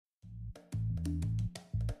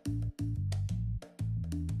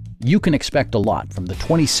You can expect a lot from the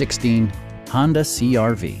 2016 Honda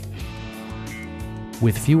CR-V.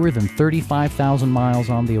 With fewer than 35,000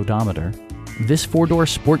 miles on the odometer, this four-door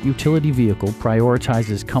sport utility vehicle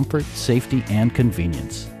prioritizes comfort, safety, and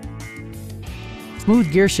convenience.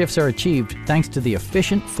 Smooth gear shifts are achieved thanks to the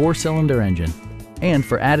efficient four-cylinder engine. And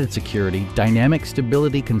for added security, dynamic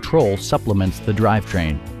stability control supplements the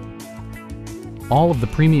drivetrain. All of the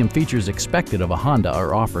premium features expected of a Honda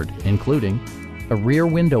are offered, including a rear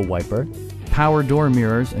window wiper, power door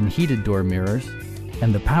mirrors and heated door mirrors,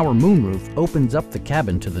 and the power moonroof opens up the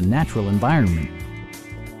cabin to the natural environment.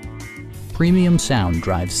 Premium sound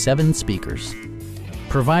drives 7 speakers,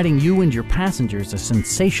 providing you and your passengers a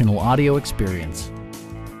sensational audio experience.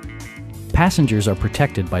 Passengers are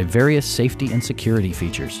protected by various safety and security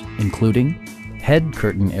features, including head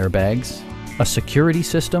curtain airbags, a security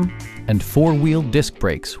system, and 4-wheel disc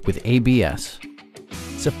brakes with ABS.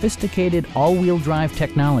 Sophisticated all-wheel drive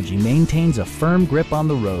technology maintains a firm grip on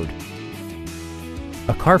the road.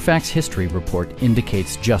 A Carfax history report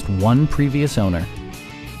indicates just 1 previous owner.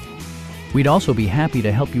 We'd also be happy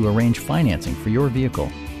to help you arrange financing for your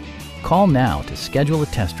vehicle. Call now to schedule a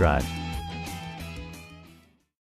test drive.